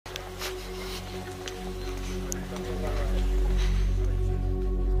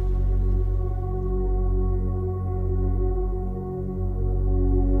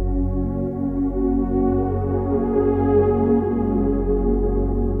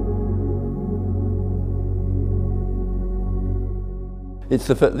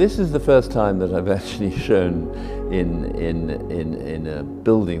This is the first time that I've actually shown in a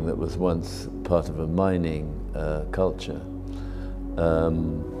building that was once part of a mining culture.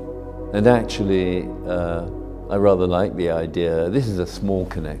 And actually, I rather like the idea. This is a small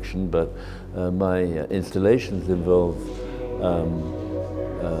connection, but my installations involve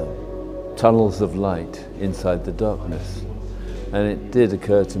tunnels of light inside the darkness. And it did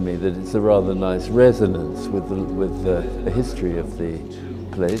occur to me that it's a rather nice resonance with the history of the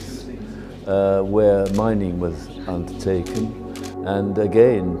place, where mining was undertaken, and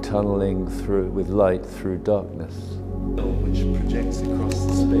again tunneling through with light through darkness, which projects across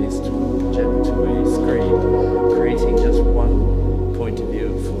the space to a screen, creating just one point of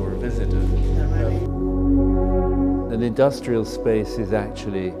view for a visitor. An industrial space is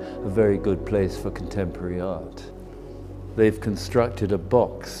actually a very good place for contemporary art. They've constructed a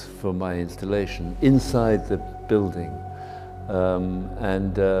box for my installation inside the building,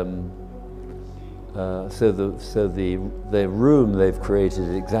 so the room they've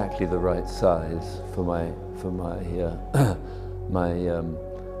created exactly the right size for my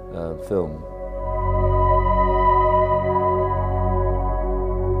film.